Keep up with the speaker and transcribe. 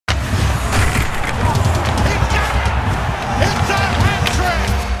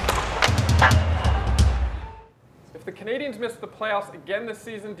Canadiens missed the playoffs again this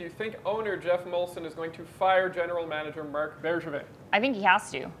season. Do you think owner Jeff Molson is going to fire general manager Marc Bergevin? I think he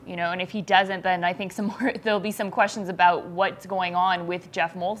has to, and if he doesn't, then I think there'll be some questions about what's going on with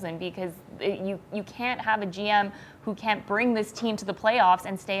Jeff Molson, because you can't have a GM who can't bring this team to the playoffs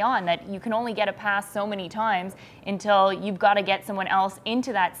and stay on. That you can only get a pass so many times until you've got to get someone else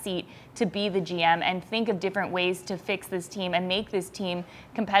into that seat to be the GM and think of different ways to fix this team and make this team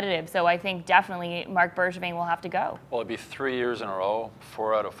competitive. So I think definitely Marc Bergevin will have to go. Well, it'd be 3 years in a row,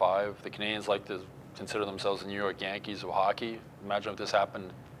 4 out of 5. The Canadiens like to consider themselves the New York Yankees of hockey. Imagine if this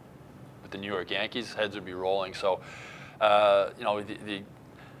happened with the New York Yankees, heads would be rolling. So, the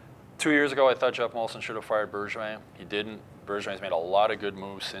 2 years ago, I thought Jeff Molson should have fired Bergevin. He didn't. Bergevin's made a lot of good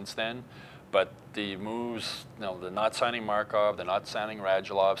moves since then. But the moves, the not signing Markov, the not signing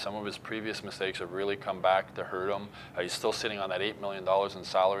Radulov, some of his previous mistakes have really come back to hurt him. He's still sitting on that $8 million in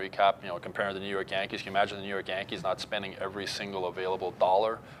salary cap. Compared to the New York Yankees, can you imagine the New York Yankees not spending every single available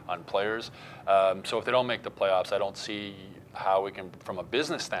dollar on players? So if they don't make the playoffs, I don't see how we can, from a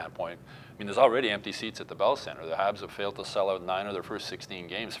business standpoint. I mean, there's already empty seats at the Bell Center. The Habs have failed to sell out 9 of their first 16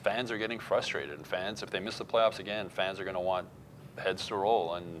 games. Fans are getting frustrated, and fans, if they miss the playoffs again, fans are going to want heads to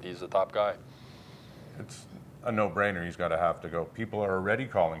roll, and he's the top guy. It's a no-brainer. He's got to have to go. People are already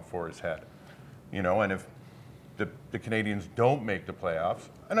calling for his head, and if the Canadiens don't make the playoffs,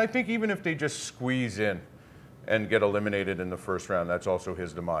 and I think even if they just squeeze in and get eliminated in the first round, that's also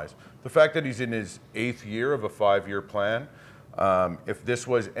his demise. The fact that he's in his 8th year of a 5-year plan, if this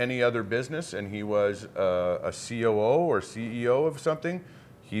was any other business and he was a COO or CEO of something,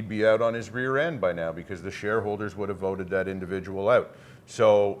 he'd be out on his rear end by now because the shareholders would have voted that individual out.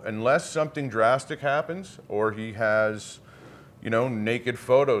 So unless something drastic happens or he has, naked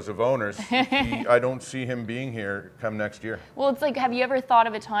photos of owners, I don't see him being here come next year. Well, it's like, have you ever thought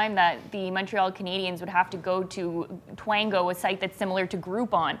of a time that the Montreal Canadiens would have to go to Twango, a site that's similar to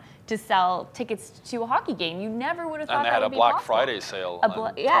Groupon, to sell tickets to a hockey game? You never would have thought that would be possible. And they had a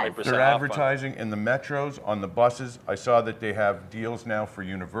Black Friday sale. They're advertising in the metros, on the buses. I saw that they have deals now for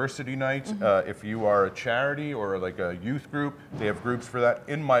university nights. If you are a charity or like a youth group, they have groups for that.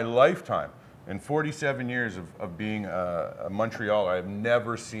 In my lifetime, in 47 years of being a Montrealer, I have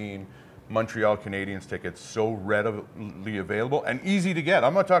never seen Montreal Canadiens tickets so readily available and easy to get.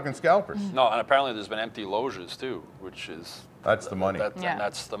 I'm not talking scalpers. No, and apparently there's been empty loges too, which is... That's the money. And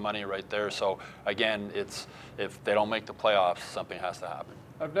that's the money right there. So again, if they don't make the playoffs, something has to happen.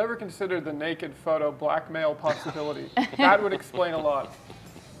 I've never considered the naked photo blackmail possibility. That would explain a lot.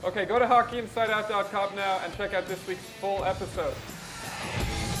 Okay, go to hockeyinsideout.com now and check out this week's full episode.